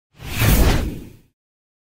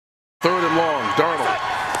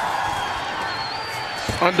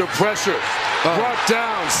Under pressure. Brought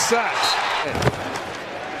down. Sacked.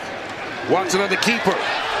 Watson on the keeper.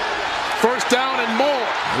 First down and more.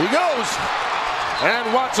 Here he goes.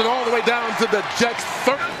 And Watson all the way down to the Jets'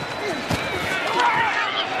 30.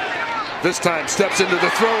 This time steps into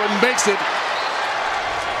the throw and makes it.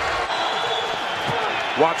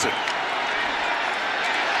 Watson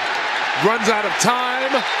runs out of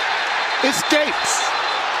time. Escapes.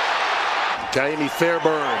 Kaimi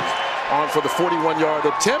Fairburn on for the 41-yard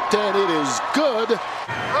attempt, and it is good.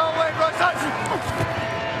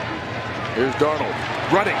 Here's Darnold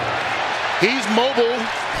running. He's mobile,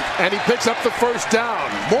 and he picks up the first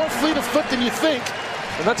down. More fleet of foot than you think,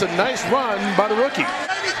 and that's a nice run by the rookie.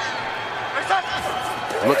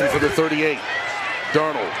 Looking for the 38.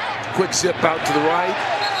 Darnold, quick zip out to the right.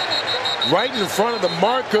 Right in front of the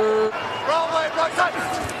marker.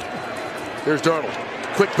 There's Darnold.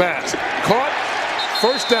 Quick pass. Caught.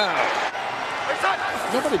 First down.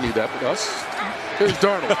 Nobody knew that but us. Here's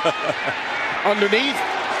Darnold. Underneath.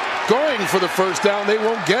 Going for the first down. They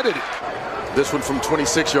won't get it. This one from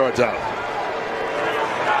 26 yards out.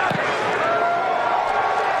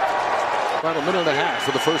 About a minute and a half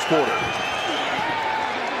for the first quarter.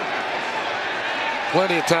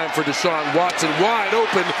 Plenty of time for Deshaun Watson. Wide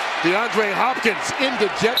open. DeAndre Hopkins into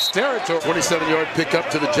Jets territory. 27-yard pickup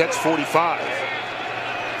to the Jets 45.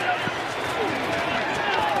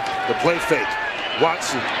 The play fake.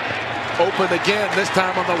 Watson open again. This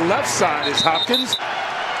time on the left side is Hopkins.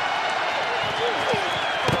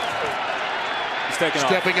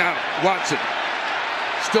 Stepping out. Watson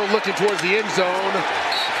still looking towards the end zone.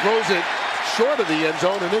 Throws it short of the end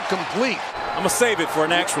zone and incomplete. I'm going to save it for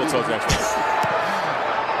an actual touchdown.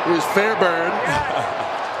 Here's Fairburn.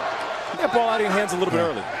 Get that ball out of your hands a little bit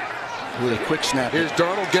early. With a quick snap. Here's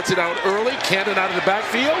Darnold, gets it out early. Cannon out of the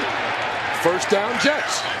backfield. First down,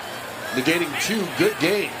 Jets. Negating 2 good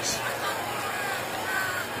games.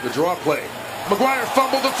 The draw play. McGuire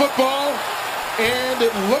fumbled the football, and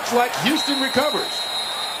it looks like Houston recovers.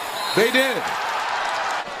 They did.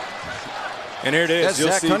 And here it is. That's You'll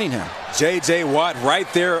Zach see Cunningham. J.J. Watt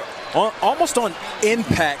right there. Almost on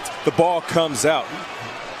impact, the ball comes out.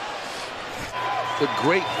 A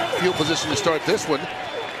great field position to start this one.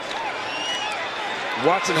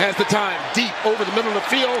 Watson has the time. Deep over the middle of the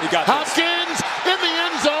field. Hopkins in the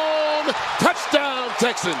end zone. Touchdown,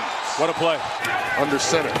 Texans. What a play. Under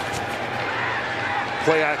center.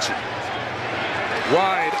 Play action.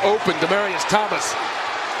 Wide open. Demaryius Thomas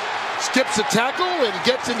skips a tackle and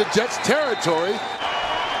gets into Jets territory.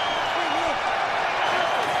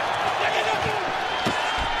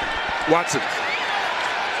 Watson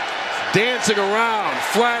dancing around,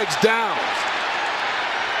 flags down.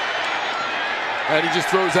 And he just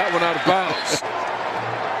throws that one out of bounds.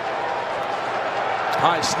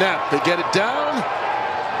 High snap, they get it down.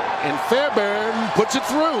 And Fairburn puts it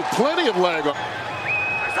through. Plenty of leg.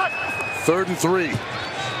 3rd and 3.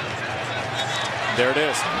 There it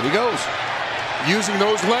is. Here he goes. Using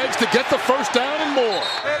those legs to get the first down and more.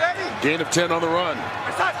 Gain of 10 on the run.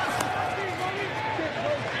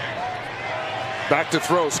 Back to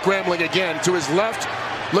throw, scrambling again to his left,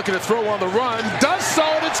 looking to throw on the run, does so,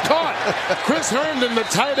 and it's caught. Chris Herndon, the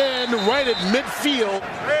tight end, right at midfield.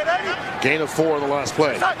 Gain of 4 on the last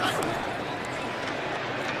play.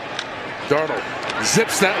 Darnold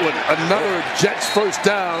zips that one, another Jets first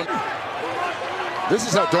down. This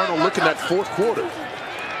is how Darnold looked in that 4th quarter,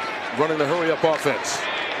 running the hurry-up offense.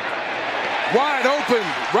 Wide open,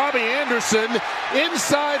 Robbie Anderson,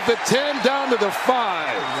 inside the 10, down to the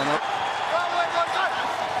 5.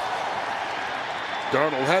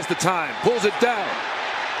 Darnold has the time, pulls it down,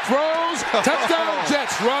 throws, touchdown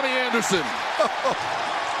Jets, Robbie Anderson.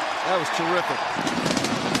 That was terrific.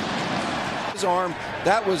 His arm,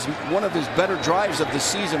 that was one of his better drives of the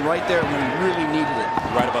season right there when he really needed it.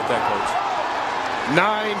 Right about that, Coach.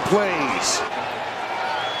 9 plays.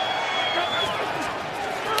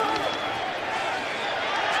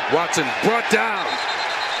 Watson brought down.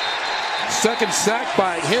 Second sack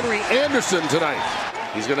by Henry Anderson tonight.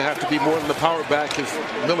 He's going to have to be more than the power back if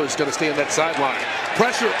Miller's going to stay on that sideline.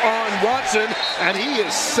 Pressure on Watson, and he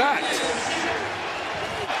is sacked.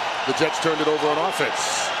 The Jets turned it over on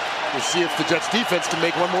offense. We'll see if the Jets defense can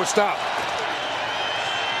make one more stop.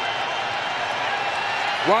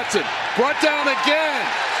 Watson brought down again.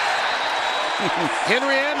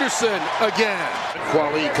 Henry Anderson again.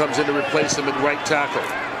 Quali comes in to replace him at right tackle.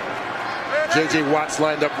 J.J. Watt's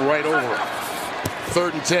lined up right over him.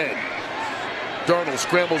 3rd and 10. Darnold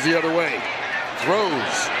scrambles the other way.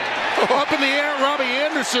 Throws. Up in the air, Robbie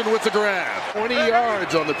Anderson with the grab. 20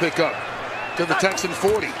 yards on the pickup to the Texan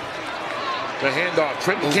 40. The handoff,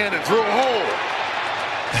 Trenton Cannon through a hole.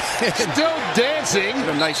 Still dancing.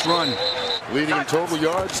 A nice run. Leading in total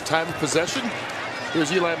yards, time of possession.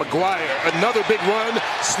 Here's Eli McGuire. Another big run.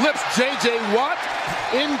 Slips J.J. Watt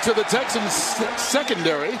into the Texans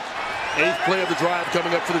secondary. 8th play of the drive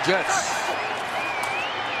coming up for the Jets.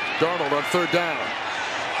 Darnold on 3rd down.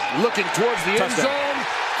 Looking towards the end zone.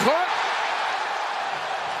 Caught.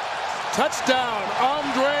 Touchdown,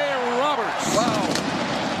 Andre Roberts. Wow.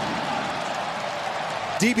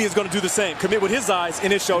 DB is going to do the same. Commit with his eyes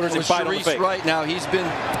in his shoulders and fight on the fake. Right now, he's been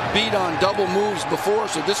beat on double moves before,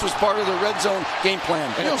 so this was part of the red zone game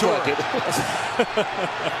plan. Feels like it.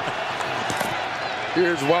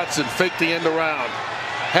 Here's Watson, fake the end around.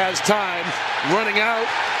 Has time, running out,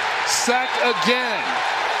 sack again.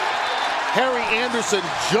 Harry Anderson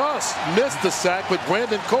just missed the sack, but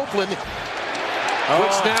Brandon Copeland,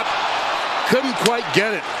 quick snap, couldn't quite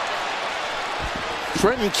get it.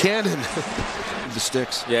 Trenton Cannon. The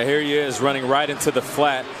sticks. Yeah, here he is running right into the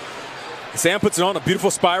flat. Sam puts it on a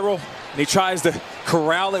beautiful spiral, and he tries to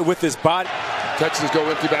corral it with his body. Texans go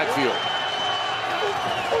empty backfield.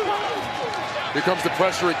 Here comes the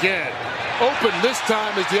pressure again. Open this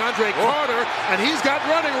time is DeAndre Carter, and he's got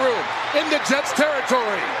running room into Jets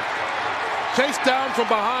territory. Chased down from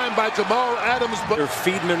behind by Jamal Adams. But they're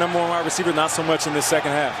feeding their number 1 wide receiver, not so much in this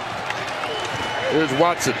second half. Here's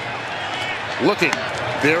Watson. Looking.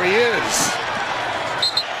 There he is.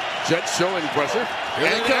 Jets showing pressure.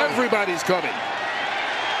 And everybody's coming.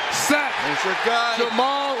 Sack. There's your guy.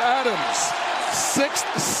 Jamal Adams.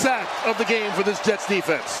 6th sack of the game for this Jets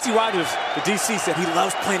defense. Steve Rogers, the DC, said he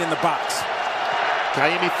loves playing in the box.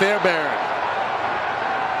 Kaimi Fairbairn.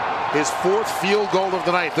 His 4th field goal of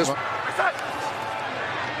the night. This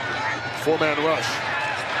 4-man rush.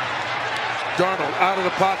 Darnold out of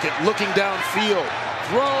the pocket, looking downfield.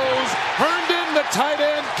 Throws. Herndon, the tight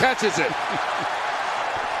end, catches it.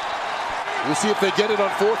 We'll see if they get it on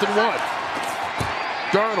 4th and 1.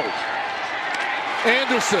 Darnold.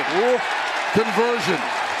 Anderson. Conversion.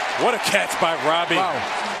 What a catch by Robbie. Wow.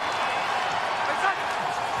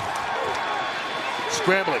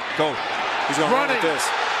 Scrambling. Go. He's going to run with this.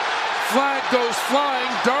 Flag goes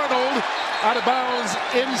flying. Darnold out of bounds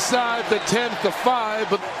inside the 10 to 5.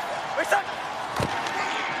 But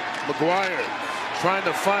McGuire trying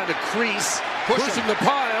to find a crease. Pushing the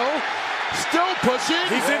pile. Still pushing.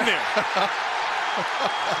 He's in there.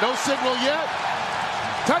 No signal yet.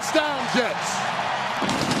 Touchdown, Jets.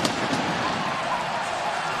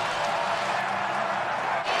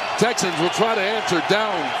 Texans will try to answer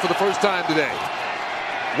down for the first time today.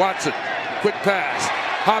 Watson, quick pass.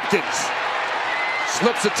 Hopkins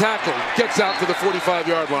slips a tackle, gets out to the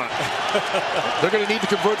 45-yard line. They're going to need to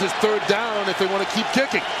convert this 3rd down if they want to keep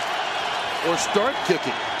kicking or start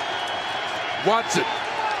kicking. Watson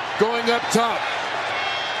going up top.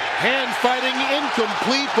 Hand fighting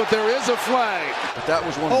incomplete, but there is a flag. But that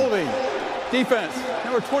was one. Holding. Defense.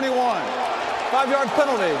 Number 21. 5-yard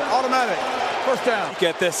penalty. Automatic. First down. Look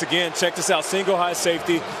at this again. Check this out. Single high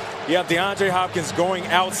safety. You have DeAndre Hopkins going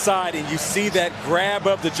outside, and you see that grab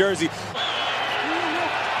of the jersey.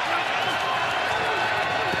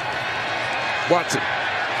 Watson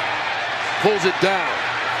pulls it down.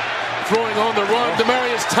 Throwing on the run.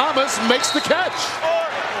 Demaryius Thomas makes the catch.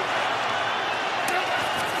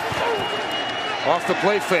 Off the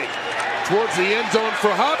play fake. Towards the end zone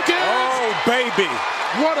for Hopkins. Oh, baby.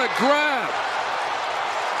 What a grab.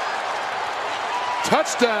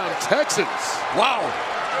 Touchdown, Texans. Wow.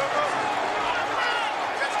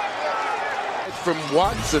 From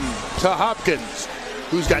Watson to Hopkins,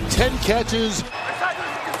 who's got 10 catches.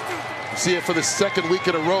 See if for the 2nd week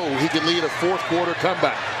in a row he can lead a 4th quarter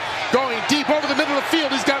comeback. Going deep over the middle of the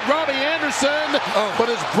field. He's got Robbie Anderson, but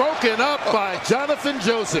is broken up by Jonathan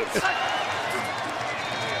Joseph.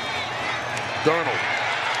 Darnold.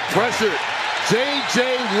 Pressured.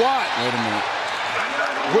 J.J. Watt. Wait a minute.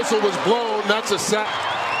 Whistle was blown. That's a sack.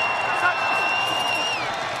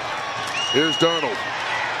 Here's Darnold.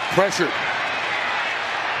 Pressured.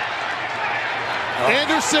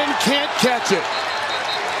 Anderson can't catch it.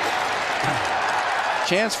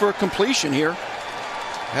 Chance for a completion here.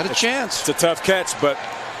 Had a chance. It's a tough catch, but,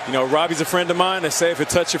 you know, Robbie's a friend of mine. They say if it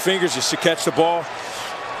touches your fingers, you should catch the ball.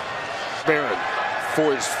 Barron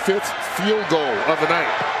for his 5th field goal of the night.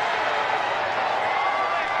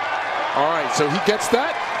 All right, so he gets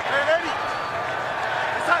that.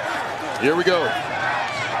 Here we go.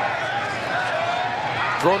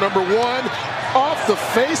 Throw number 1 off the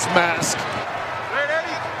face mask.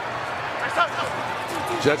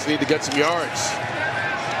 Jets need to get some yards.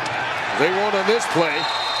 They won't on this play.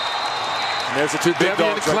 And there's the 2 big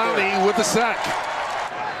dogs and Clowney right with the sack.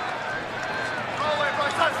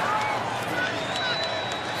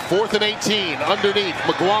 4th and 18, underneath.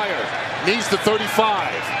 McGuire needs the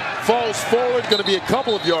 35. Falls forward, going to be a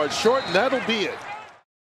couple of yards short, and that'll be it.